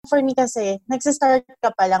for me kasi, nagsistart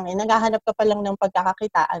ka pa lang naghahanap ka pa lang ng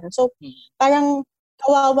pagkakakitaan. So, parang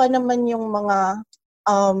kawawa naman yung mga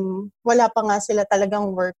wala pa nga sila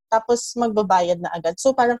talagang work, tapos magbabayad na agad.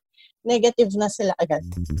 So, parang negative na sila agad.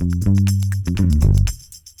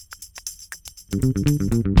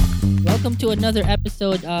 Welcome to another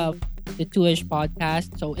episode of the Two-ish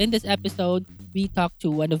podcast. So in this episode, we talk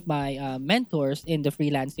to one of my mentors in the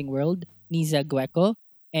freelancing world, Nizza Gueco.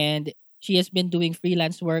 And she has been doing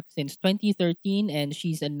freelance work since 2013 and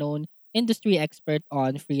she's a known industry expert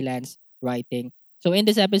on freelance writing. So in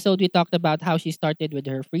this episode, we talked about how she started with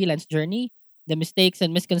her freelance journey, the mistakes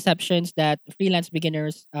and misconceptions that freelance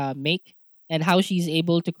beginners make, and how she's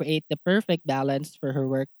able to create the perfect balance for her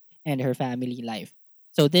work and her family life.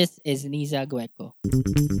 So this is Nizza Gueco.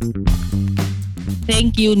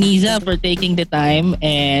 Thank you, Nizza, for taking the time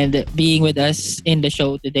and being with us in the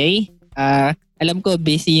show today. Alam ko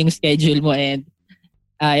busy yung schedule mo and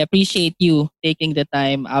I appreciate you taking the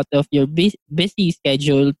time out of your busy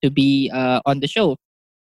schedule to be on the show.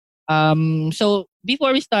 So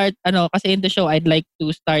before we start, kasi in the show, I'd like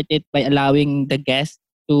to start it by allowing the guests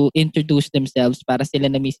to introduce themselves para sila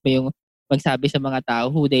na mismo yung magsabi sa mga tao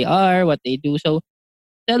who they are, what they do. So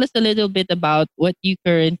tell us a little bit about what you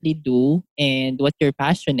currently do and what your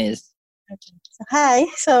passion is. Okay. So, hi.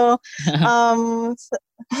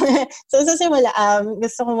 So, sa simula,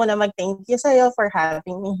 gusto ko muna mag-thank you sa'yo for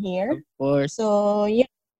having me here. Of course. So, yeah.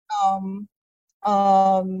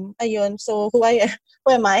 Ayun. So, who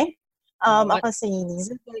am I? Ako si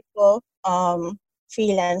Nizza Gueco,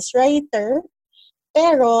 freelance writer.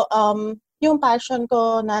 Pero, yung passion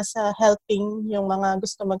ko nasa helping yung mga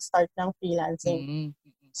gusto mag-start ng freelancing. Mm-hmm.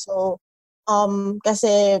 So,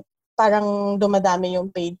 kasi parang dumadami yung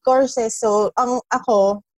paid courses. So,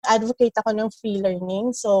 ako, advocate ako ng free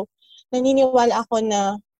learning. So, naniniwala ako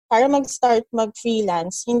na para mag-start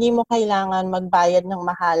mag-freelance, hindi mo kailangan magbayad ng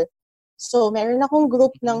mahal. So, meron akong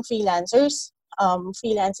group ng freelancers.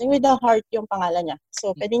 Freelancing with a Heart yung pangalan niya.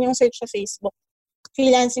 So, pwede niyong search sa Facebook.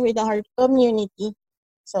 Freelancing with a Heart Community.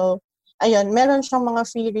 So, ayun, meron siyang mga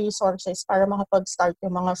free resources para makapag-start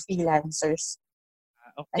yung mga freelancers.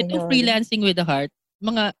 Okay. Itong Freelancing with a Heart,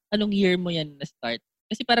 mga anong year mo yan na-start?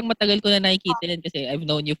 Kasi parang matagal ko na nakikita yan kasi I've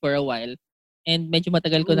known you for a while and medyo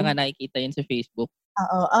matagal ko na nga nakikita yan sa Facebook.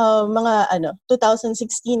 Mga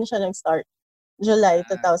 2016 siya nag-start. July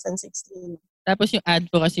 2016. Tapos yung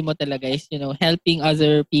advocacy mo talaga is, helping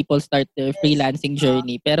other people start their freelancing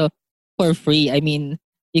journey. Pero for free, I mean,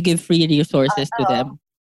 you give free resources to them.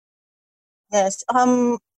 Yes.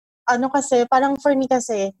 Kasi, parang for me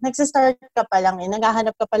kasi, nagsistart ka pa lang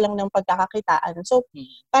naghahanap ka pa lang ng pagkakakitaan. So,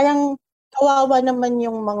 parang kawawa naman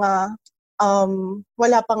yung mga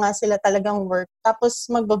wala pa nga sila talagang work, tapos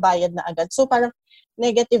magbabayad na agad. So, parang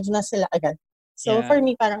negative na sila agad. So, for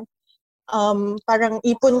me, parang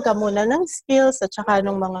ipon ka muna ng skills at saka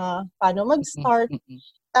ng mga paano mag-start.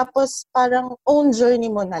 Tapos, parang own journey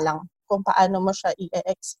mo na lang kung paano mo siya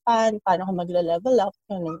i-expand, paano ka magle-level up.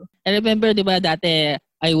 I remember, di ba, dati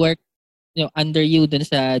I worked under you dun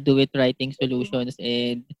sa Do It Writing Solutions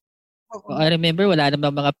and I remember wala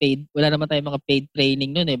naman tayong mga paid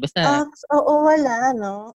training nun eh. Basta wala,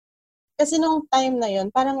 no? Kasi nung time na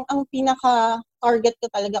yun, parang ang pinaka-target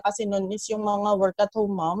ko talaga kasi nun is yung mga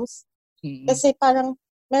work-at-home moms. Kasi parang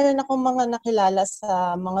meron akong mga nakilala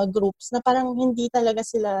sa mga groups na parang hindi talaga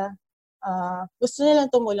sila gusto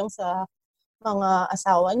nilang tumulong sa mga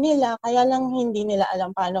asawa nila, kaya lang hindi nila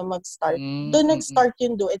alam paano mag-start. Doon nag-start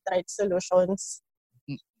yung Do It Right Solutions.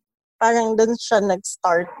 Parang doon siya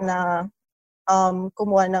nag-start na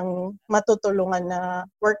kumuha ng matutulungan na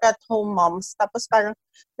work-at-home moms. Tapos parang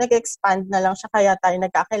nag-expand na lang siya, kaya tayo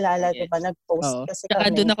nagkakilala, yes. Diba? Nag-post kasi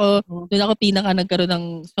kami. Doon ako pinaka nagkaroon ng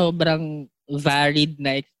sobrang varied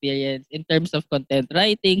na experience in terms of content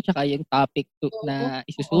writing, tsaka yung topic na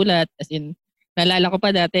isusulat. As in, naalala ko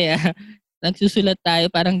pa dati, nagsusulat tayo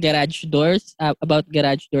parang garage doors, about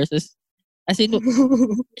garage doors. As in,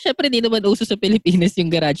 syempre di naman uso sa Pilipinas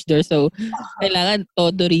yung garage door. So, kailangan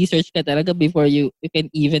todo research ka talaga before you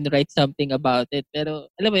can even write something about it.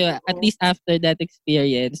 Pero, alam mo yun, at least after that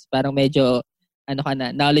experience, parang medyo,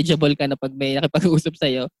 knowledgeable ka na pag may nakipag-usap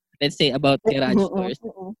sa'yo, let's say about garage doors.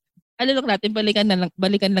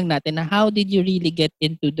 Balikan lang natin na how did you really get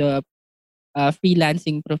into the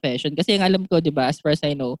freelancing profession? Kasi ang alam ko, di ba, as far as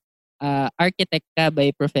I know, architect ka by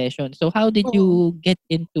profession. So how did you get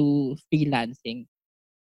into freelancing?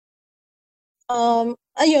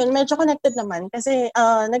 Ayun, medyo connected naman kasi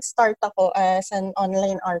nag-start ako as an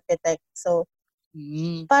online architect. So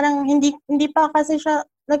parang hindi pa kasi siya,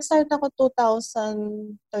 nag-start ako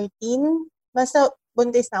 2013. Basta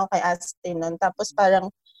buntis na ako kay Astin nun. Tapos parang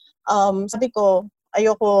sabi ko,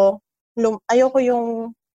 ayoko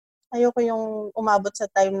yung umabot sa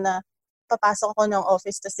time na papasok ako ng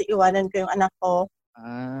office tapos iiwanan ko yung anak ko.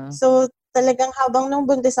 So, talagang habang nung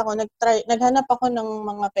buntis ako, naghanap ako ng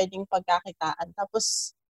mga pwedeng pagkakitaan.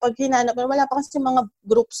 Tapos, pag hinanap mo, wala pa kasi mga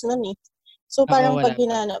groups nun eh. So, parang pag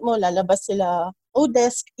hinanap mo, lalabas sila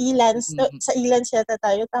Odesk, Elance. Sa Elance yata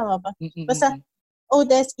tayo, tama ba? Basta,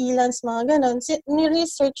 Odesk, Elance, mga ganon.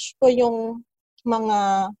 Ni-research ko yung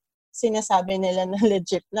mga sinasabi nila na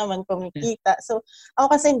legit naman kumikita. So,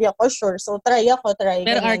 ako kasi hindi ako sure. So, try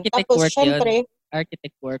Pero ganun. architect Tapos, work syempre, yun?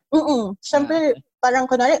 Architect work? Syempre,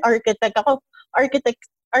 parang kunwari, architect ako.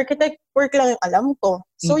 Architect work lang yung alam ko.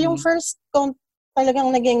 So, yung first kong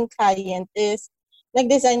talagang naging client is,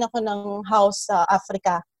 nag-design ako ng house sa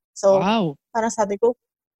Africa. So, parang sabi ko,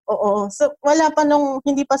 oo. So, wala pa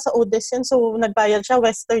hindi pa sa Odes yun. So, nagbayad siya,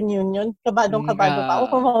 Western Union. Kabadong-kabado pa ako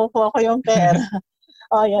kung makukuha ko yung pera.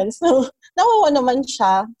 Yan. So, nakuha naman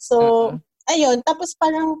siya. So, ayun. Tapos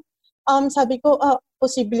parang, sabi ko,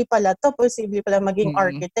 posible pala maging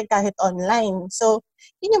architect kahit online. So,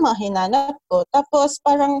 yun yung mga hinanap ko. Tapos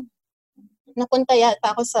parang, napunta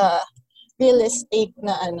yata ako sa real estate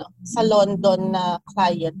na sa London na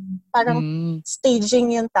client. Parang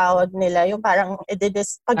staging yung tawag nila. Yung parang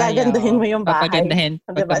pagagandahin mo yung bahay. Papagandahin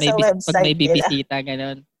diba? Sa website pag may bibisita,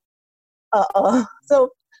 gano'n. Oo.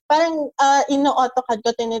 So, parang ino-AutoCAD ko,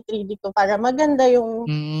 tini-3D ko para maganda yung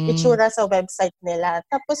itsura sa website nila.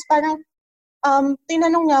 Tapos parang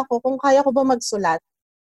tinanong niya ako kung kaya ko ba magsulat.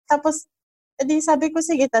 Tapos, edi sabi ko,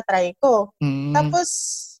 sige, tatry ko. Tapos,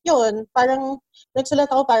 yun, parang nagsulat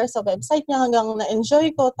ako para sa website niya hanggang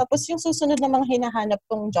na-enjoy ko. Tapos yung susunod na mga hinahanap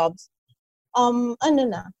kong jobs,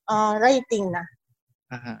 writing na.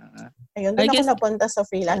 Ayun, doon ako napunta sa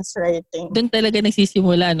freelance writing. Doon talaga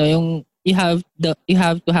nagsisimula, no? Yung you have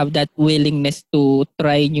to have that willingness to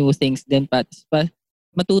try new things din,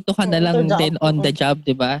 matuto ka na lang din on the job,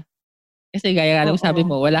 di ba? Kasi gaya nga sabi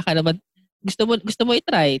mo, wala ka naman, gusto mo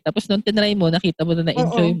i-try, tapos nung tinry mo, nakita mo na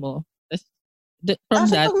na-enjoy mo. Tapos, from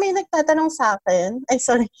that, pag may nagtatanong sa akin,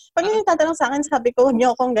 pag may nagtatanong sa akin, sabi ko, huwag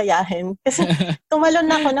niyo akong gayahin. Kasi tumalon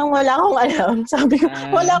na ako nang wala akong alam. Sabi ko,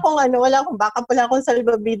 wala akong backup, wala akong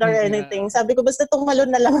salvavida or anything. Sabi ko, basta tumalon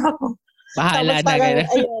na lang ako. Bahala tapos parang,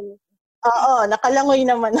 ayun. Oo, nakalangoy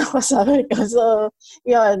naman ako, sabi ko. So,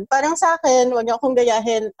 yun. Parang sa akin, huwag niyo akong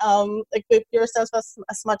gayahin. Equip yourself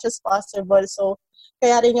as much as possible. So,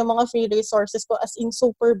 kaya rin yung mga free resources ko as in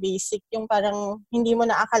super basic. Yung parang hindi mo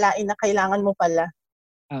naakalain na kailangan mo pala.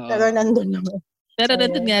 Pero nandun naman. Pero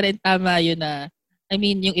nandun nga rin, tama yun na, I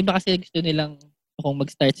mean, yung iba kasi gusto nilang kung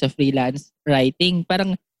mag-start sa freelance writing,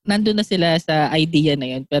 parang nandun na sila sa idea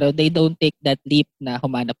na yun, pero they don't take that leap na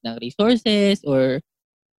humanap ng resources or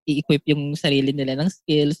i-equip yung sarili nila ng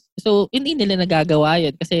skills. So, hindi nila nagagawa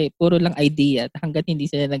yun kasi puro lang idea hanggat hindi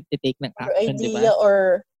sila nag-take ng action, di ba? Idea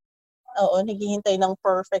or naghihintay ng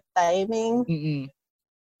perfect timing.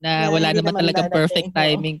 Na wala naman talaga perfect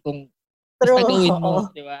timing kung basta gawin mo,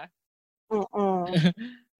 di ba?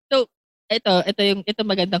 So, ito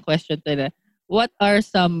magandang question to na. What are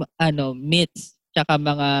some myths tsaka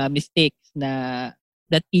mga mistakes na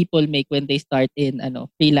that people make when they start in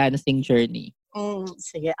freelancing journey?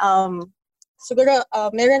 Sige. Siguro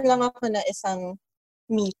meron lang ako na isang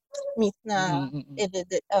myth na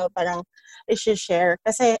parang i-share.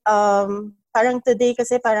 Kasi parang today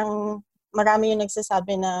kasi parang marami yung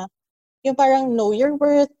nagsasabi na yung parang know your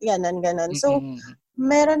worth, ganon. So,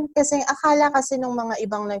 meron kasi, akala kasi nung mga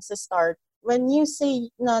ibang nagsistart, when you say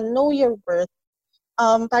na know your worth,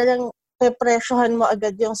 parang pepresyohan mo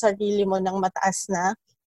agad yung sarili mo ng mataas na.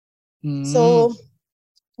 So,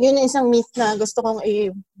 yun yung isang myth na gusto kong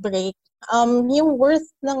i-break. Yung worth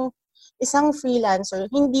ng isang freelancer,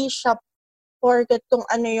 hindi siya porket kung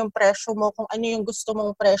ano yung presyo mo, kung ano yung gusto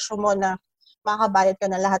mong presyo mo na makabayad ka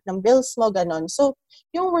na lahat ng bills mo, ganon. So,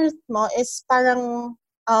 yung worth mo is parang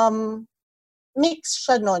mix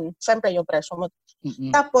siya nun. Siyempre, yung presyo mo.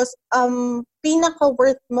 Tapos,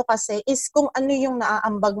 pinaka-worth mo kasi is kung ano yung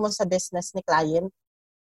naaambag mo sa business ni client.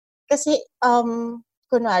 Kasi,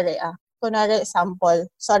 kunwari sample.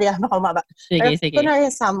 Sorry, baka umaba. Sige.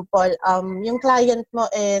 Kunwari sample, yung client mo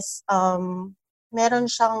is, meron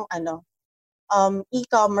siyang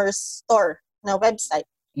e-commerce store na website.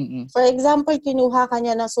 For example, kinuha ka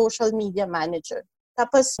niya ng social media manager.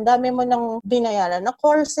 Tapos, ang dami mo nang binayaran na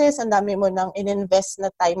courses, ang dami mo nang in-invest na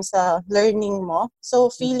time sa learning mo. So,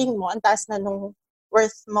 feeling mo, ang taas na nung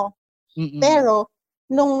worth mo. Pero,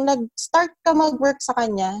 nung nag-start ka mag-work sa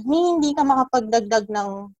kanya, hindi ka makapagdagdag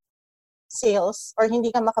ng sales or hindi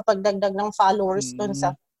ka makapagdagdag ng followers dun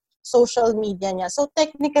sa social media niya. So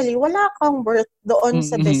technically, wala kang worth doon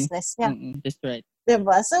sa business niya. That's right.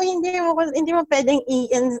 Diba? So hindi mo pwedeng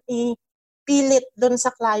ipilit doon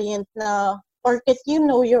sa client na porket you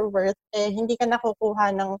know your worth, hindi ka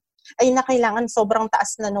nakukuha na kailangan sobrang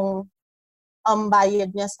taas na nung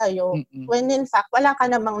bayad niya sa'yo. When in fact, wala ka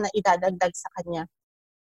namang naidadagdag sa kanya.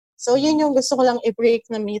 So yun yung gusto ko lang i-break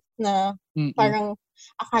na myth na parang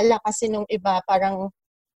akala kasi nung iba, parang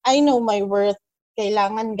I know my worth,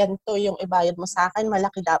 kailangan ganito yung ibayad mo sa akin,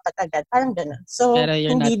 malaki dapat agad. Parang gano'n. So, pero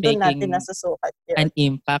you're hindi not doon natin making nasusukat yun. an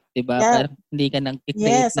impact, diba? Yeah. Parang hindi ka nang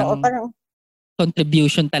i-create ng parang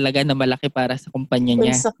contribution talaga na malaki para sa kumpanya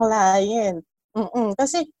niya. sa client.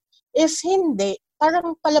 Kasi if hindi,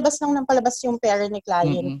 parang palabas lang ng palabas yung pera ni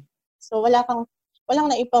client. So, walang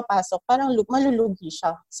naipapasok. Parang malulugi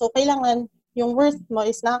siya. So, kailangan yung worth mo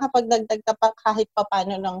is nakakapagdagdag ka pa kahit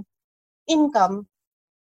papano ng income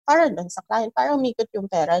para doon sa client, para umikot yung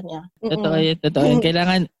pera niya. Totoo yun.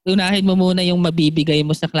 Kailangan unahin mo muna yung mabibigay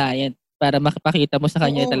mo sa client para makapakita mo sa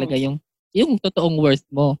kanya talaga yung totoong worth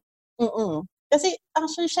mo. Kasi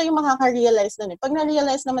actually siya yung makaka-realize nun. Pag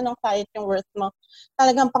na-realize naman ng client yung worth mo,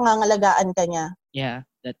 talagang pangangalagaan ka niya. Yeah,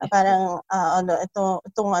 that is parang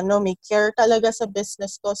may care talaga sa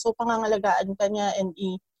business ko. So pangangalagaan ka niya and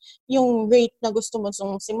yung rate na gusto mo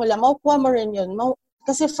simula, makukuha mo rin yun.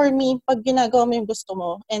 Kasi for me, pag ginagawa mo yung gusto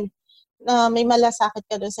mo and may malasakit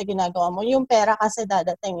ka doon sa ginagawa mo, yung pera kasi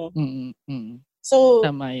dadating eh. So,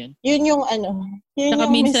 tama yun. Yun yung yun saka yung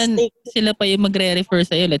minsan, mistake. sila pa yung magre-refer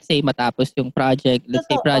sa'yo. Let's say, matapos yung project. Let's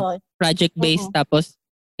say, project-based. Tapos,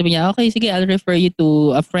 sabi niya, okay, sige, I'll refer you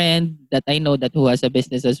to a friend that I know that who has a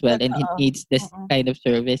business as well and he needs this kind of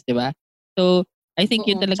service, di ba? So, I think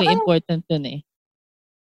yun talaga important dun eh.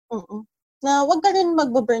 Na wag ka rin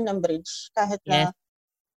mag-burn ng bridge kahit na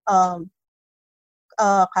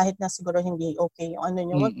kahit na siguro hindi okay yung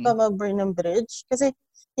nyo. Wag ka mag-burn ng bridge kasi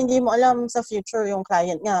hindi mo alam sa future yung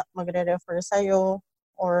client nga magre-refer sa'yo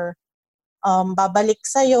or babalik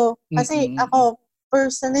sa'yo. Kasi ako,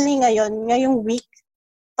 personally ngayong week,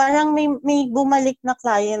 parang may bumalik na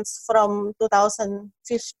clients from 2015,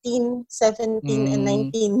 17, and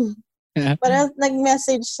 19. Parang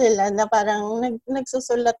nag-message sila na parang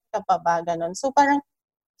nagsusulat ka pa ba, ganun. So parang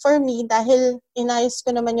for me, dahil inayos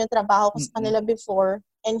ko naman yung trabaho ko sa kanila before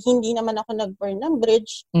and hindi naman ako nag-burn ng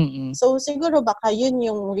bridge, so siguro baka yun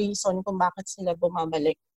yung reason kung bakit sila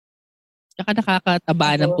bumabalik. Tsaka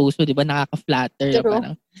nakakataba ng puso, di ba? Nakaka-flatter.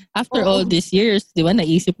 Parang, after all these years, di ba?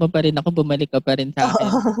 Naisip mo pa rin ako, bumalik ka pa rin sa akin.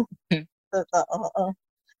 Totoo.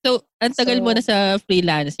 So, ang tagal mo na sa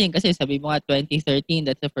freelancing kasi sabi mo nga 2013,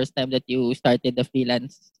 that's the first time that you started the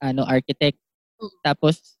freelance architect.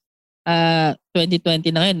 Tapos,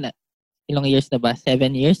 2020 na ngayon, ilang years na ba?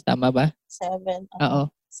 7 years? Tama ba? 7. Oo.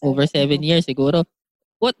 Over 7 years siguro.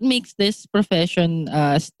 What makes this profession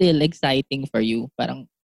still exciting for you? Parang,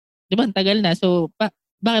 di ba, ang tagal na. So,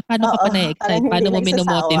 paano ka pa na-excite? Paano mo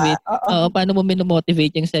minomotivate? Paano mo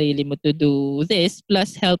minomotivate yung sarili mo to do this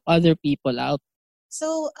plus help other people out?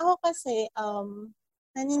 So, ako kasi,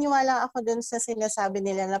 naniniwala ako dun sa sinasabi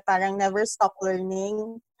nila na parang never stop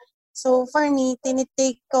learning. So, for me,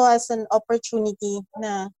 tinitake ko as an opportunity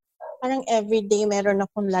na parang everyday meron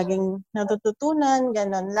akong laging natututunan,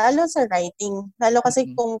 ganun. Lalo sa writing. Lalo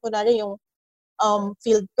kasi kung kunwari yung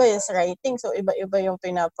field ko is writing. So, iba-iba yung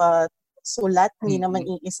pinapasulat. Hindi naman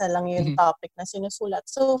iisa lang yung topic na sinusulat.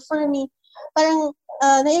 So, for me, parang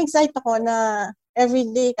na-excite ako na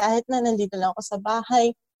everyday, kahit na nandito lang ako sa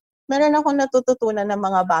bahay, meron akong natututunan ng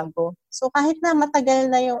mga bago. So, kahit na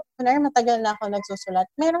matagal na ako nagsusulat,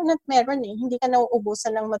 meron at meron eh. Hindi ka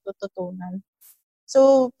nauubusan ng matututunan.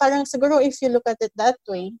 So, parang siguro if you look at it that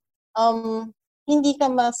way, hindi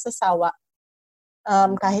ka masasawa.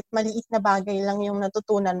 Kahit maliit na bagay lang yung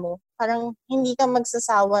natutunan mo, parang hindi ka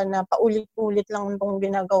magsasawa na paulit-ulit lang itong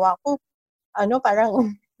ginagawa ko.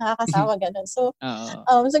 Parang nakakasawa, ganun. So,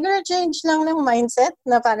 siguro change lang ng mindset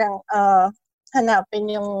na parang hanapin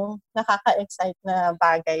yung nakaka-excite na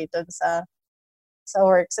bagay doon sa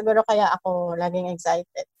work. Siguro kaya ako laging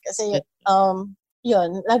excited. Kasi,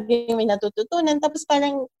 yun, laging may natututunan. Tapos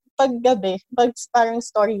parang paggabi, parang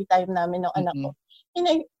story time namin ng anak ko,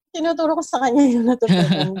 tinuturo ko sa kanya yung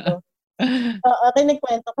natutunan ko.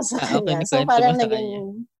 Kinikwento ko sa kanya. So parang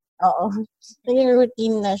naging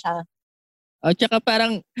routine na siya. Tsaka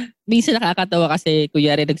parang minsan nakakatawa kasi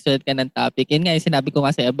kunyari nagsulat ka ng topic. Yun nga yung sinabi ko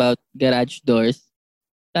kasi about garage doors.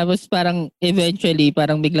 Tapos parang eventually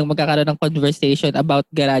parang biglang magkakaroon ng conversation about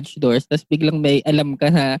garage doors. Tapos biglang may alam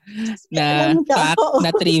ka na fact,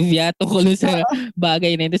 na trivia tungkol sa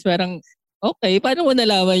bagay na yun. Tapos parang, okay, paano mo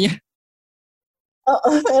nalaman niya? Oo,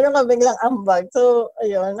 meron ka biglang ambag. So,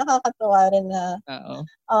 ayun, nakakatuwa rin na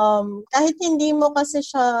kahit hindi mo kasi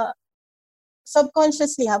siya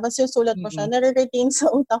subconsciously habang sinusulat mo siya, nare-retain sa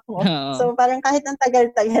utak mo. So, parang kahit ang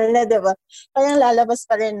tagal-tagal na, di ba? Parang lalabas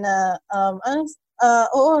pa rin na,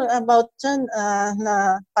 oo, about dyan,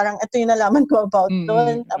 na parang ito yung nalaman ko about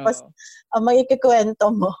doon. Tapos, may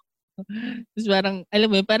ikikwento mo. Tapos parang, alam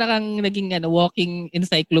mo, parang kang naging walking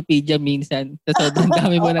encyclopedia minsan sa sobrang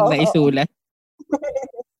dami mo nang naisulat.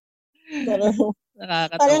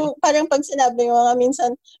 Nakakatawa. Parang pag sinabi mo nga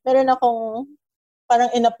minsan, meron akong parang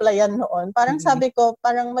in-applyan noon. Parang sabi ko,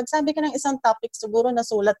 parang magsabi ka ng isang topic, siguro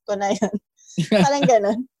nasulat ko na yan. Parang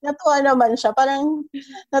gano'n. Natuwa naman siya. Parang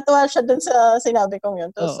natuwa siya dun sa sinabi kong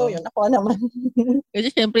yun. So yun, nakuha naman. Kasi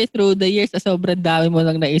syempre through the years, sobrang dami mo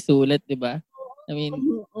nang naisulat, di ba? I mean,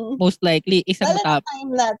 most likely, isang top.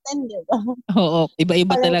 Time natin, di ba? Oo,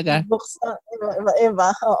 iba-iba parang talaga. Books na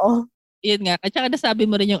iba-iba, oo. Yun nga. At saka nasabi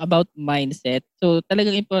mo rin yung about mindset. So,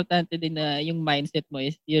 talagang importante din na yung mindset mo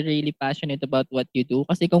is you're really passionate about what you do.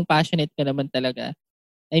 Kasi kung passionate ka naman talaga,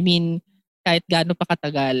 I mean, kahit gaano pa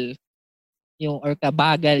katagal or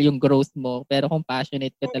kabagal yung growth mo, pero kung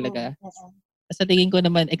passionate ka talaga, sa tingin ko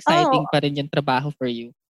naman, exciting pa rin yung trabaho for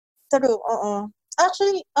you. True, oo.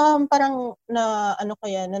 Actually, parang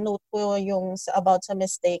na-note ko yung about sa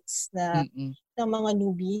mistakes na ng mga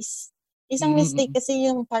newbies. Isang mistake kasi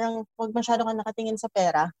yung parang huwag masyado ka nakatingin sa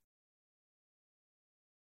pera.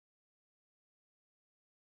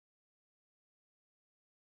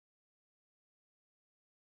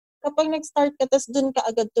 Kapag nag-start ka, tapos dun ka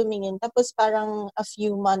agad tumingin, tapos parang a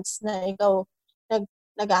few months na ikaw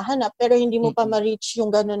naghahanap, pero hindi mo pa ma-reach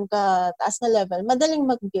yung ganun ka taas na level, madaling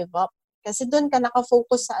mag-give up. Kasi dun ka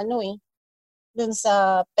nakafocus sa dun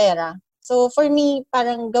sa pera. So, for me,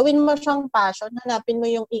 parang gawin mo siyang passion, hanapin mo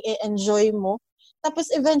yung i-enjoy mo.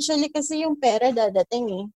 Tapos, eventually, kasi yung pera dadating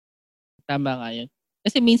eh. Tama nga yun.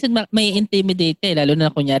 Kasi minsan may intimidate ka lalo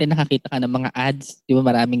na kunyari nakakita ka ng mga ads. Di ba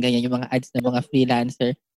maraming ganyan yung mga ads ng mga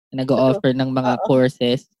freelancer na nag-o-offer ng mga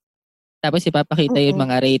courses. Tapos ipapakita yung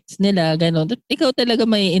mga rates nila, gano'n. Ikaw talaga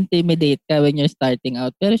may intimidate ka when you're starting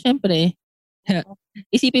out. Pero syempre,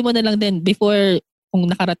 isipin mo na lang din before kung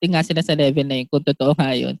nakarating nga sila sa level na yun, kung totoo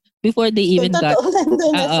nga yun, before they even got...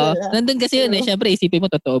 nandun kasi yun eh. Syempre, isipin mo,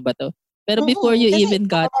 totoo ba to? Pero before you even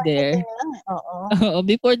got there,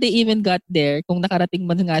 before they even got there, kung nakarating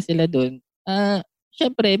man nga sila dun,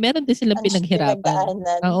 syempre, meron din silang pinaghirapan.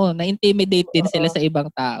 Oo, na-intimidate din sila sa ibang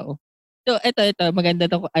tao. So, ito, maganda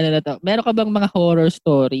to, meron ka bang mga horror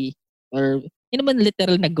story? Or, hindi naman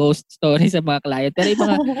literal na ghost story sa mga client, pero yung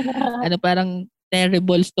mga, parang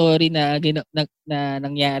terrible story na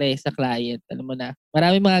nangyari sa client. Alam mo na,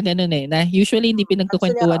 marami mga ganun eh, na usually hindi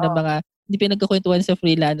pinagkukwentuhan ng mga, hindi pinagkukwentuhan sa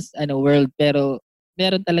freelance world, pero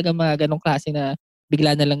meron talaga mga ganong klase na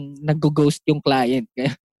bigla na lang nag-ghost yung client.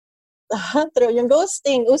 True, yung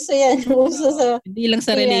ghosting, uso yan. Uso sa hindi lang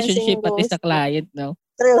sa relationship, pati sa client, no?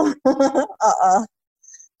 True. Oo.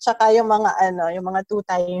 Tsaka yung mga yung mga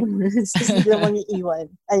two-timers, bigla mong iiwan.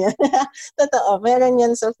 Ayan. Totoo, meron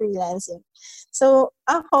yan sa freelancing. So,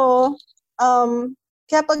 ako,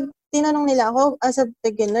 kaya pag tinanong nila ako as a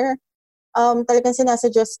beginner, talagang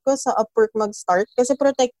sinasuggest ko sa Upwork mag-start kasi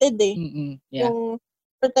protected eh. Yeah. Yung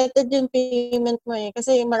protected yung payment mo eh.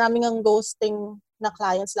 Kasi maraming ang ghosting na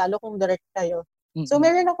clients, lalo kung direct kayo. So,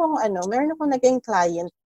 meron akong naging client.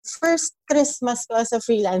 First Christmas ko as a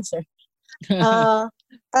freelancer.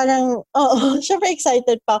 Parang, syempre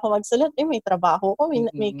excited pa ako magsulat. May trabaho ko,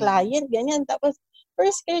 may client, ganyan. Tapos,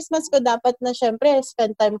 first Christmas ko dapat na syempre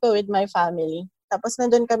spend time ko with my family. Tapos,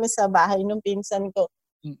 nandun kami sa bahay nung pinsan ko.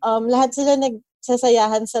 Lahat sila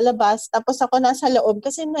nagsasayahan sa labas. Tapos, ako nasa loob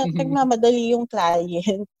kasi nagmamadali yung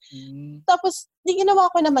client. Tapos, di ginawa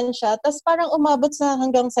ko naman siya. Tapos, parang umabot sa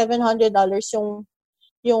hanggang $700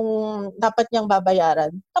 yung dapat niyang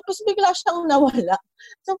babayaran. Tapos bigla siyang nawala.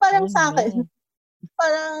 So parang sa akin,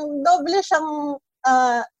 parang doble siyang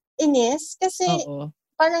inis kasi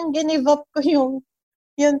parang give up ko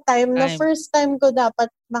yung time na first time ko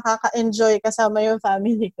dapat makaka-enjoy kasama yung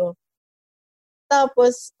family ko.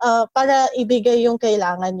 Tapos para ibigay yung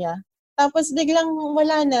kailangan niya. Tapos biglang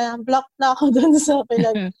wala na, block na ako dun sa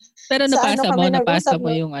Pero napasa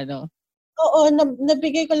mo yung Oo,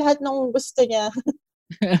 nabigay ko lahat ng gusto niya.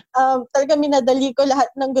 Talaga minadali ko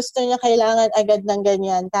lahat ng gusto niya, kailangan agad ng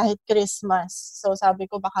ganyan kahit Christmas. So sabi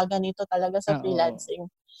ko baka ganito talaga sa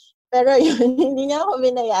freelancing. Pero yun, hindi niya ako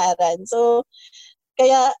binayaran. So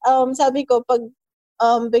kaya sabi ko pag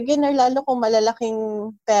beginner, lalo kung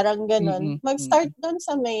malalaking perang ganun, mag-start doon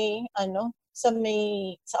sa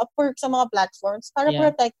sa Upwork, sa mga platforms para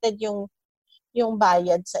protected yung yung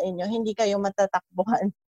bayad sa inyo, hindi kayo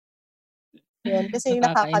matatakbuhan. Yun, kasi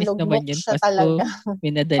Nakakainis naman nakakalugmok yun. siya Pasko, talaga.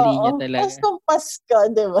 minadali niya Oo, talaga. Pasko,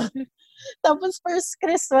 di ba? Tapos first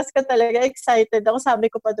Christmas ka talaga, excited ako. Sabi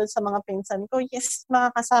ko pa doon sa mga pinsan ko, yes,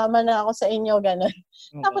 makakasama na ako sa inyo, gano'n.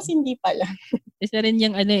 Tapos Oo. hindi pala. Isa rin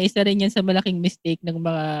yan sa malaking mistake ng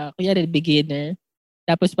mga, kunyari, beginner.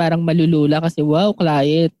 Tapos parang malulula kasi, wow,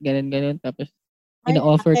 client, ganun. Tapos, Ay,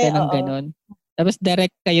 ina-offer ka ng oo. ganun. Tapos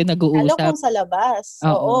direct kayo Lalo nag-uusap. kung sa labas.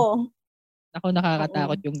 Oo. Oo. Ako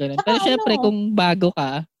nakakatakot yung ganun. Tsaka Pero syempre, kung bago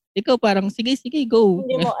ka, ikaw parang, sige, go.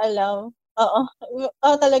 hindi mo alam. Oo.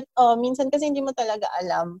 Minsan kasi hindi mo talaga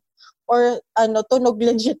alam. Or tunog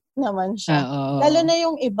legit naman siya. Lalo Oo. na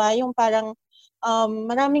yung iba, yung parang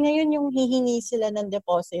marami ngayon yung hihingi sila ng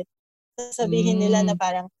deposit. Sasabihin nila na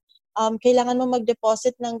parang kailangan mo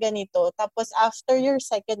mag-deposit ng ganito. Tapos after your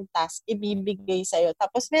second task, ibibigay sa'yo.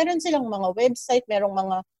 Tapos meron silang mga website, merong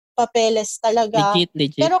mga papeles talaga.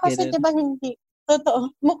 Legit. Pero kasi Ganun. diba hindi,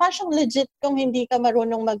 totoo, mukha siyang legit kung hindi ka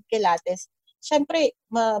marunong magkilates. Siyempre,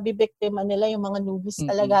 mabibiktima nila yung mga newbies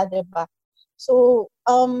Mm-mm. talaga, diba? So,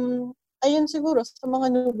 ayun siguro, sa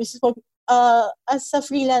mga newbies, as a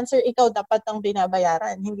freelancer, ikaw dapat ang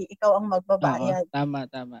binabayaran, hindi ikaw ang Oo, magbabayad. tama.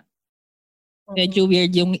 Medyo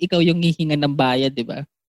weird yung ikaw yung hihinga ng bayad, di ba?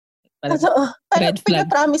 Parang Totoo. Parang red flag.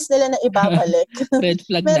 pinapromise nila na ibabalik. Red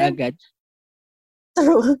flag na meron, agad.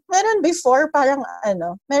 true. Meron before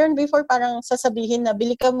parang sasabihin na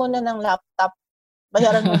bili ka muna ng laptop,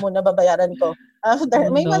 bayaran mo muna, babayaran ko. After,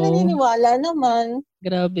 Oh may no. maniniwala naman.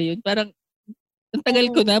 Grabe yun. Parang, ang tagal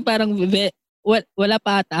ko na, parang wala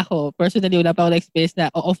pa ata ako. Personally, wala pa ako na-experience na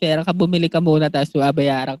o-offer ka, bumili ka muna, tapos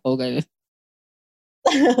bayaran ko. Ganun.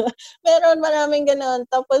 Meron maraming ganun.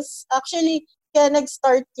 Tapos, actually, kaya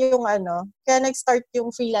nag-start yung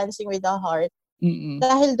freelancing with a heart. Mm-mm.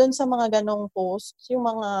 Dahil doon sa mga ganong posts, yung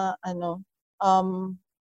mga,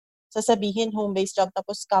 sasabihin home-based job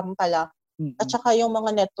tapos scam pala. At Mm-mm. saka yung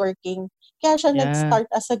mga networking. Kaya siya Yeah. nag-start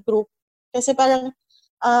as a group. Kasi parang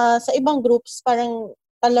sa ibang groups, parang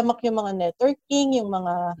talamak yung mga networking, yung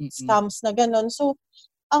mga Mm-mm. scams na gano'n. So,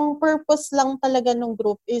 ang purpose lang talaga ng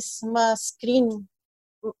group is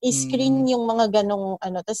i-screen yung mga ganong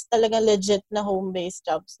tapos talaga legit na home-based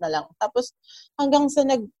jobs na lang. Tapos hanggang sa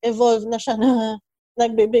nag-evolve na siya na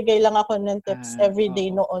nagbibigay lang ako ng tips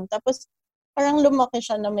everyday Oo. noon. Tapos parang lumaki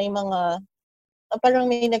siya na may mga parang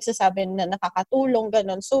may nagsasabi na nakakatulong,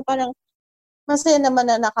 gano'n. So, parang masaya naman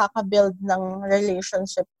na nakaka-build ng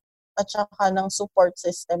relationship at saka ng support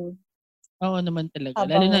system Oo naman talaga.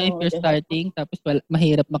 Lalo habang na if you're buhay. starting, tapos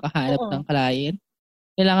mahirap makahanap ng Mm. client.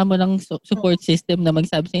 Kailangan mo ng support Mm. system na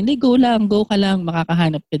magsabi sa'yo, hindi, go ka lang,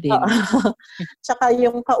 makakahanap ka Oo. din. Tsaka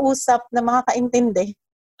yung kausap na makakaintindi.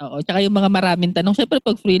 Oo, tsaka yung mga maraming tanong. Siyempre,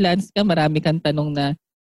 pag freelance ka, marami kang tanong na,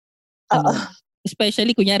 Oo.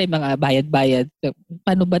 especially, kunyari, mga bayad-bayad. So,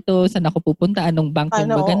 paano ba to? Saan ako pupunta? Anong bank yung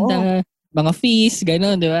Oo. maganda? Mga fees,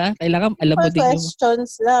 gano'n, di ba? Kailangan alam mo Simple din yung...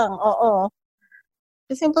 questions lang, oo.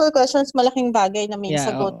 Simple questions, malaking bagay na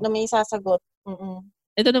Yeah, oo. may sasagot. Mm.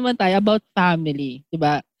 Ito naman tayo about family, 'di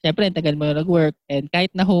ba? Syempre, ang tagal mo na nag-work and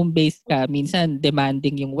kahit na home-based ka, minsan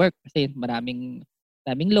demanding yung work kasi maraming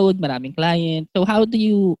load, maraming client. So how do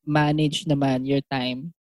you manage naman your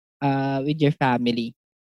time with your family?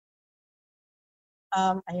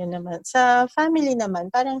 Ayun naman. Sa family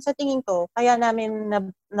naman, parang sa tingin ko, kaya namin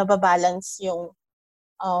nababalance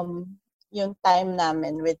um, yung time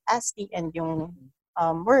namin with Asti and yung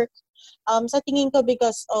work. Sa tingin ko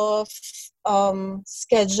because of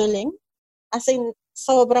scheduling. As in,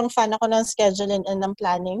 sobrang fan ako ng scheduling and ng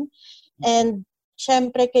planning. And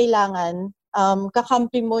syempre kailangan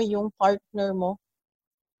kakampi mo yung partner mo.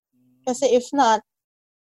 Kasi if not,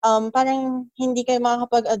 parang hindi kayo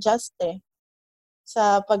makakapag-adjust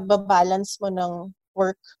sa pagbabalance mo ng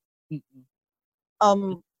work. Mm.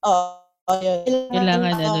 Kailangan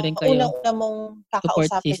Kailangan ano rin kayo, unang-una mong support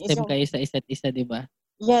kakausapin is system yung, kayo sa isa't isa, 'di ba?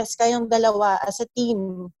 yes, kayong dalawa as a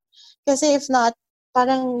team. Kasi if not,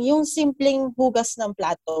 parang yung simpleng hugas ng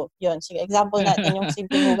plato, yun, sige, example natin yung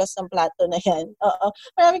simpleng hugas ng plato na yan. Oo.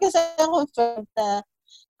 Marami kasi akong friend na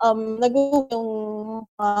yung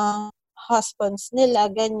husbands nila,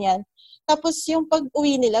 ganyan. Tapos yung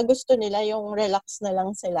pag-uwi nila, gusto nila yung relax na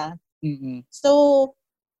lang sila. Mm. So,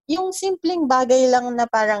 yung simpleng bagay lang na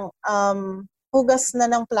parang hugas na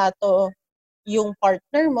ng plato yung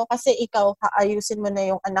partner mo kasi ikaw haayusin mo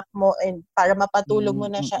na yung anak mo and para mapatulog mo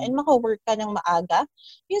na siya Mm. and maka-work ka ng maaga.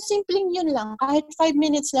 Yung simpleng yun lang, kahit 5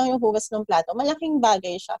 minutes lang yung hugas ng plato, malaking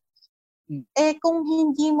bagay siya. Mm. Kung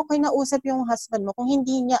hindi mo kinausap yung husband mo, kung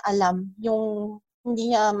hindi niya alam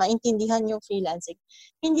hindi niya maintindihan yung freelancing,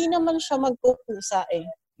 hindi naman siya magkukusa .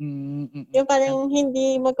 Yung parang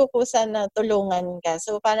hindi magkukusa na tulungan ka.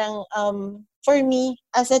 So parang for me,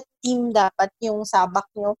 as a team dapat yung sabak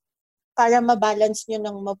nyo para mabalance nyo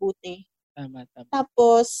ng mabuti. Tama.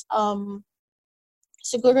 Tapos,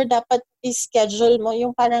 siguro dapat i-schedule mo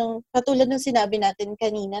yung parang katulad ng sinabi natin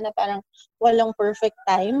kanina na parang walang perfect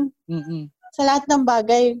time. Sa lahat ng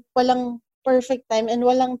bagay, walang perfect time and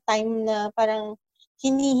walang time na parang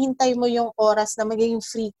hinihintay mo yung oras na magiging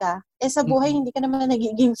free ka. Sa buhay, hindi ka naman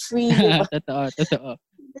nagiging free, di ba? Totoo.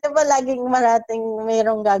 Di ba laging marating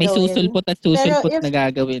mayroong gagawin? May susulpot na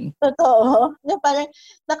gagawin. Totoo. Parang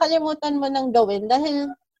nakalimutan mo nang gawin dahil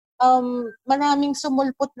maraming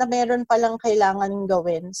sumulpot na meron palang kailangan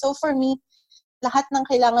gawin. So for me, lahat ng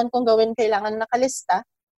kailangan kong gawin, kailangan nakalista.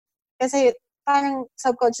 Kasi parang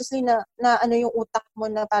subconsciously na ano yung utak mo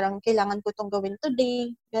na parang kailangan ko itong gawin today,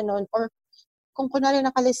 ganun. Or kung kunwari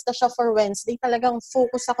nakalista siya for Wednesday, talagang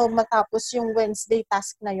focus ako matapos yung Wednesday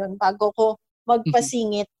task na yun bago ko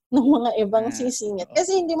magpasingit ng mga ibang sisingit.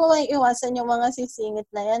 Kasi hindi mo maiiwasan yung mga sisingit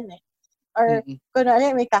na yan eh. Or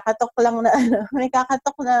kunwari may kakatok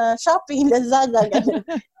na Shopee, Lazada, ganun.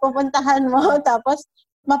 Pupuntahan mo, tapos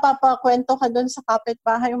mapapakwento ka dun sa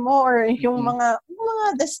kapitbahay mo or yung mga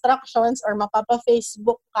distractions or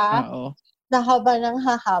mapapa-Facebook ka. Na haba ng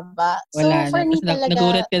hahaba. So, wala for na. me Tapos talaga...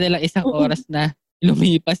 nagulat ka na lang isang oras na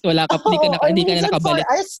lumipas. Wala ka, hindi ka na nakabalik.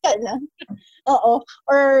 4 hours ka na. Oo.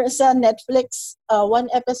 Or sa Netflix,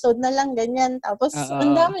 1 episode na lang, ganyan. Tapos,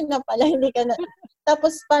 ang dami na pala, hindi ka na...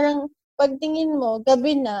 Tapos, parang, pagtingin mo,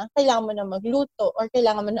 gabi na, kailangan mo na magluto or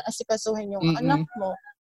kailangan mo na asikasuhin yung anak mo.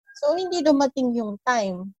 So, hindi dumating yung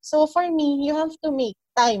time. So, for me, you have to make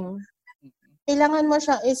time. Kailangan mo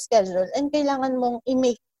siyang i-schedule and kailangan mong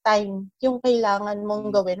i-make time yung kailangan mong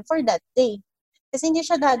gawin for that day. Kasi hindi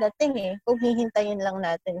siya dadating eh, kung hihintayin lang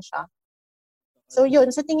natin siya. So yun,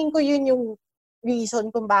 sa tingin ko yun yung reason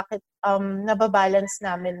kung bakit nababalance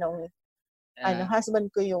namin nung husband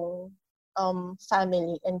ko yung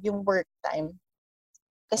family and yung work time.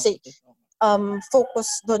 Kasi focus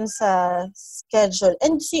dun sa schedule.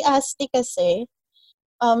 And si Asti kasi,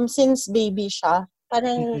 since baby siya,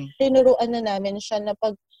 parang tinuruan na namin siya na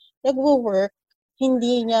pag nagwo-work,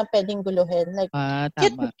 hindi niya pwedeng guluhin. Like,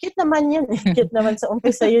 cute naman yun. Cute naman sa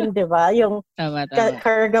umpisa yun, di ba? Yung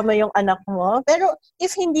karga mo yung anak mo. Pero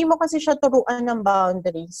if hindi mo kasi siya turuan ng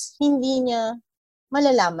boundaries, hindi niya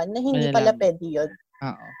malalaman na hindi pala pwede yun.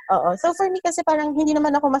 Oo. So for me kasi parang hindi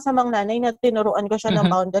naman ako masamang nanay na tinuruan ko siya ng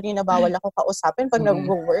boundary na bawal ako kausapin pag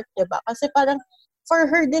nag-work, di ba? Kasi parang for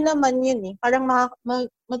her din naman yun eh. Parang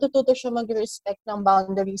matututo siya mag-respect ng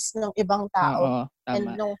boundaries ng ibang tao.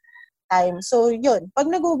 And nung time. So, yun.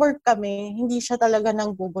 Pag nag-work kami, hindi siya talaga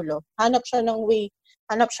nang gugulo. Hanap siya ng way,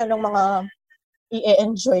 hanap siya ng mga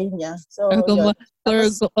i-enjoy niya. So, yun.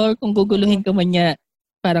 Or kung guguluhin ka man niya,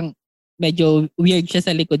 parang medyo weird siya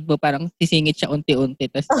sa likod mo, parang sisingit siya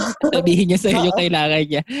unti-unti, tapos sabihin niya sa'yo yung kailangan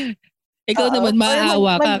niya. Ikaw naman,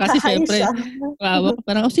 maawa ka kasi syempre, maawa ka,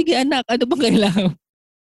 parang, sige anak, ano bang kailangan?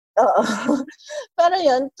 Oo. Pero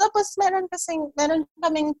yun, tapos meron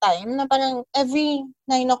kaming time na parang every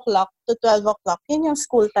 9 o'clock to 12 o'clock, yun yung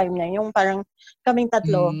school time na, yung parang kaming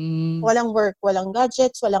tatlo, walang work, walang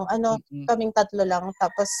gadgets, walang kaming tatlo lang.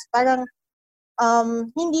 Tapos parang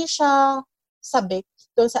hindi siya sabik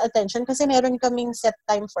doon sa attention kasi meron kaming set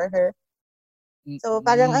time for her. So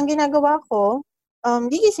parang ang ginagawa ko,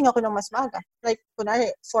 gigising ako ng mas maaga. Like,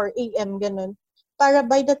 kunwari, 4 a.m. ganun. Para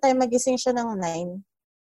by the time magising siya ng 9,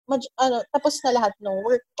 tapos na lahat ng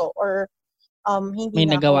work ko or hindi may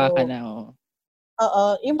na nagawa ako, ka na, Oo.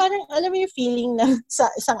 Yung parang, alam mo yung feeling na sa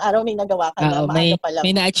isang araw may nagawa ka na, maaga pa lang.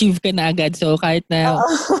 May na-achieve ka na agad. So, kahit na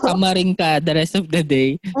kamaring ka the rest of the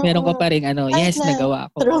day, meron ka pa rin, yes, nagawa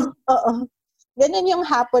ko. True. Oo. Ganun yung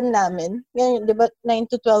hapon namin. Ganun, di ba,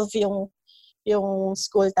 9 to 12 yung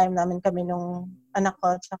school time namin kami nung anak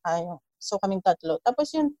ko, tsaka so kaming tatlo.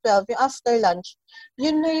 Tapos yung 12, yung after lunch,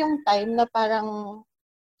 yun na yung time na parang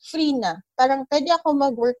free na. Parang pwede ako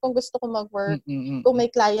mag-work kung gusto ko mag-work. Kung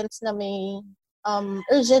may clients na may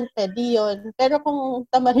urgent, pwede yun. Pero kung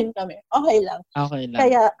tamarin kami, okay lang.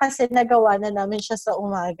 Kaya kasi nagawa na namin siya sa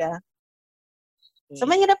umaga. So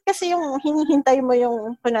mahirap kasi yung hinihintay mo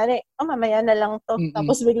yung, kunwari, mamaya na lang to.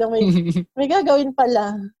 Tapos biglang may gagawin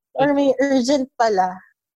pala. Or may urgent pala.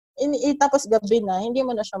 Tapos gabi na, hindi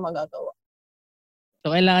mo na siya magagawa.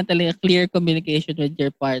 So kailangan talaga clear communication with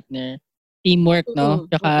your partner. Teamwork, no?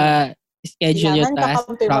 Tsaka schedule your task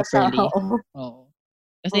properly. Oo.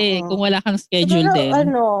 Kasi kung wala kang schedule din,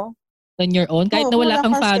 on your own, kahit na wala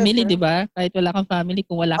kang family, di ba? Kahit wala kang family,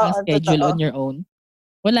 kung wala kang schedule on your own,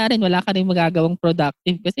 wala ka rin magagawang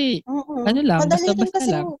productive. Kasi, basta-basta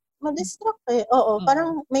lang. ma-distract eh. Oo,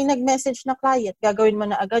 parang may nag-message na client, gagawin mo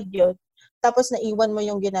na agad yun. Tapos naiwan mo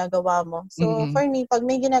yung ginagawa mo. So, for me, pag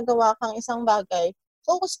may ginagawa kang isang bagay,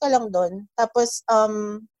 focus ka lang doon. Tapos,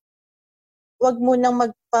 wag mo nang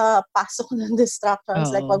magpapasok ng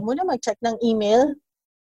distractions. Like, wag mo na mag-check ng email.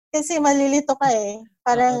 Kasi malilito ka eh.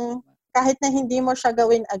 Parang, kahit na hindi mo siya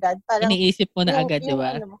gawin agad, parang, iniisip mo na agad, di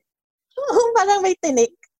ba? Ano mo, parang may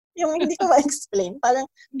tinik. Yung hindi ko ma-explain. Parang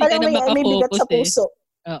may bigat sa puso.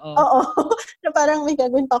 Oo. Na parang may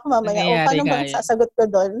gagawin pa ako mamaya. Paano bang sasagot ko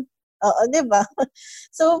doon? Oo, di ba?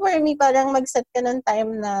 So, for me, parang mag-set ka ng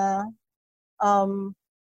time na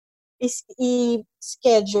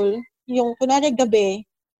i-schedule. Yung, kunwari gabi,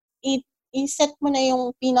 i-set mo na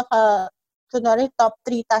yung kunwari top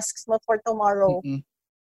 3 tasks mo for tomorrow.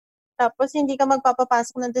 Tapos, hindi ka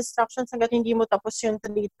magpapapasok ng distractions hanggat hindi mo tapos yung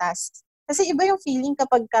 3 tasks. Kasi iba yung feeling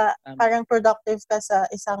kapag parang productive ka sa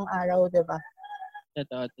isang araw, di ba?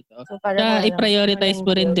 Totoo. So, i-prioritize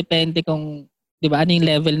mo rin depende kung, di ba, ano yung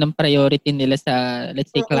level ng priority nila sa,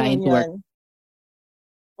 let's say, client work.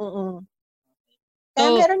 Kaya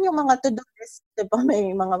meron yung mga to-do list, di ba?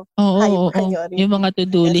 May mga high priority. Yung mga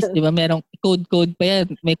to-do list, di ba? Merong code pa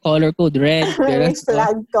yan. May color code, red. May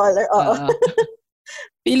flag color, oo.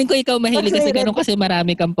 Feeling ko ikaw mahilig kasi ganun kasi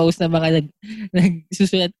marami kang post na mga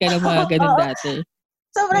nagsusulat ka ng mga ganun dati.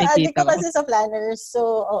 Sobrang addict ko kasi sa planners.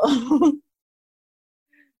 So,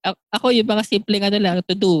 ako yung mga simpleng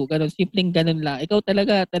to do, ganun, simpleng ganun lang. Ikaw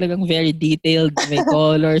talagang very detailed, may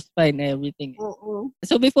colors pa and everything.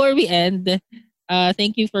 So before we end,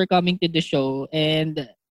 thank you for coming to the show and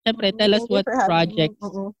syempre tell us what projects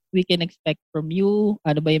we can expect from you.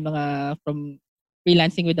 Ano ba yung mga from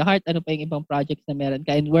Freelancing with the Heart, ano pa yung ibang projects na meron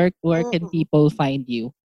ka and where can people find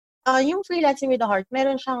you? Yung Freelancing with the Heart,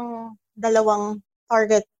 meron siyang 2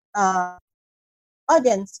 target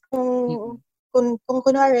audience. Kung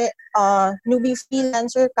kunwari, newbie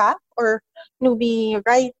freelancer ka or newbie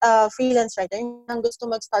freelance writer, yung gusto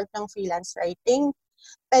mag-start ng freelance writing,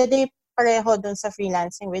 pwede pareho dun sa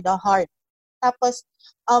Freelancing with the Heart. Tapos,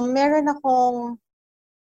 meron akong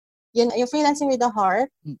yung Freelancing with the Heart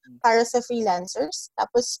para sa freelancers.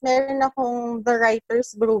 Tapos, meron akong The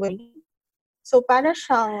Writer's Brewery. So, para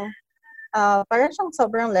siyang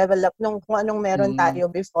sobrang level up nung kung anong meron tayo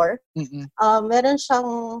before. Meron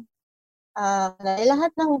siyang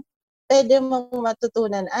lahat ng pwede mong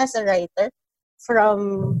matutunan as a writer,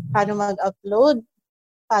 from paano mag-upload,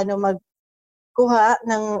 paano magkuha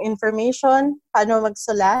ng information, paano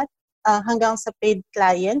magsulat, hanggang sa paid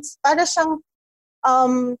clients. Para siyang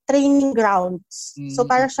training grounds. So,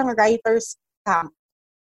 para siyang writer's camp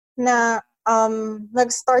na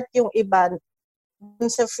nag-start yung iba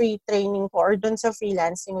dun sa free training ko or dun sa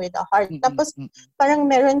Freelancing with the Heart. Tapos, parang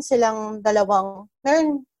meron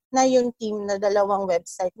na yung team na 2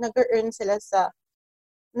 website. Nag-earn sila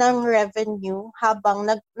ng revenue habang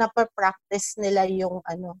napapractice nila yung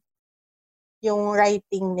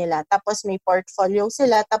writing nila. Tapos, may portfolio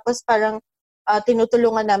sila. Tapos, parang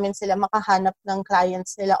tinutulungan namin sila makahanap ng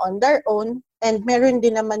clients nila on their own, and meron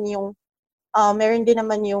din naman yung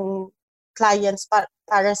clients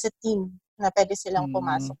para sa team na pwede silang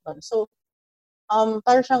pumasok doon. So,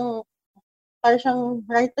 para siyang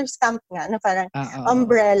writer's camp nga, na parang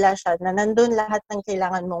umbrella siya, na nandun lahat ng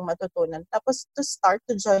kailangan mong matutunan. Tapos, to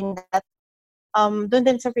join that, doon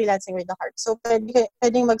din sa Freelancing with the Heart. So,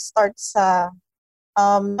 pwedeng mag-start sa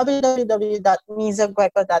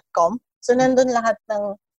www.nizzagueco.com. So, nandun lahat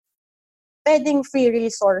ng pwedeng free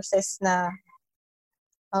resources na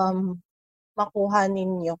makuha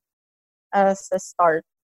ninyo as a start.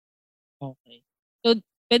 Okay. So,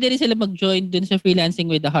 pwede rin sila mag-join dun sa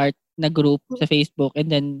Freelancing with the Heart na group sa Facebook,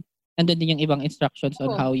 and then nandun din yung ibang instructions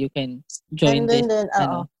on how you can join this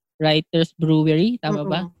Writer's Brewery. Tama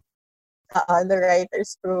ba? The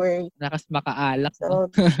Writer's Brewery. Nakas makaalak.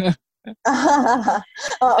 So,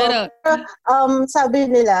 pero sabi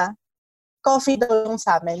nila, coffee daw yung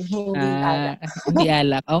sa amin, hindi alak. Hindi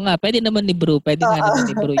alak. Oo nga, pwede naman ni brew. Pwede nga naman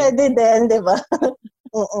ni brew. Pwede din, di ba?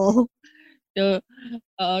 So,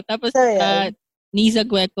 tapos,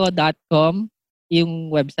 nizzagueco.com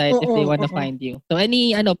yung website if they wanna find you. So,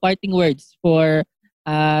 any parting words for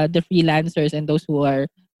the freelancers and those who are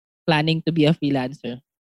planning to be a freelancer?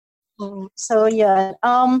 So, yan.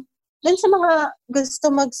 Dun sa mga gusto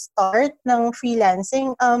mag-start ng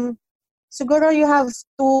freelancing, siguro you have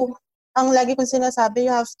to, ang lagi kong sinasabi,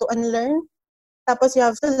 you have to unlearn, tapos you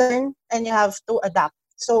have to learn, and you have to adapt.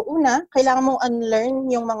 So, una, kailangan mong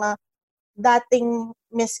unlearn yung mga dating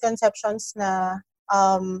misconceptions na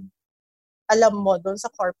alam mo dun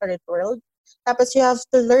sa corporate world. Tapos you have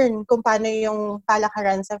to learn kung paano yung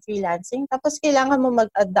palakaran sa freelancing. Tapos kailangan mo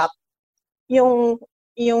mag-adapt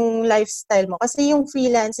yung lifestyle mo. Kasi yung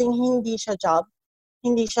freelancing, hindi siya job.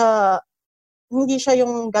 Hindi siya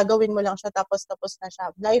yung gagawin mo lang siya tapos na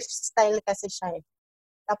siya. Lifestyle kasi siya eh.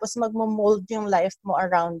 Tapos magmo-mold yung life mo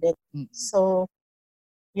around it. So,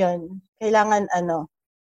 yun. Kailangan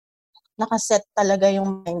nakaset talaga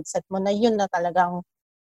yung mindset mo na yun na talagang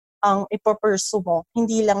ang ipopursue mo.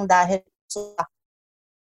 Hindi lang dahil suka.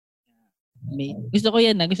 Gusto ko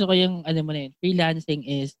yan Gusto ko yung mo na yun. Freelancing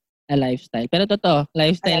is a lifestyle. Pero totoo,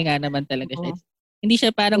 lifestyle nga naman talaga siya. Hindi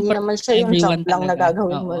siya parang hindi for naman siya everyone yung job lang na talaga.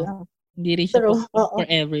 gagawin mo lang. Hindi rin siya for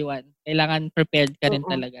everyone. Kailangan prepared ka rin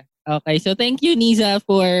talaga. Okay, so thank you Nizza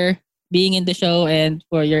for being in the show and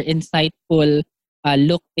for your insightful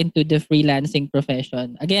look into the freelancing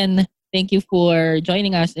profession. Again, thank you for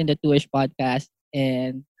joining us in the Two-ish podcast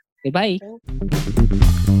and goodbye.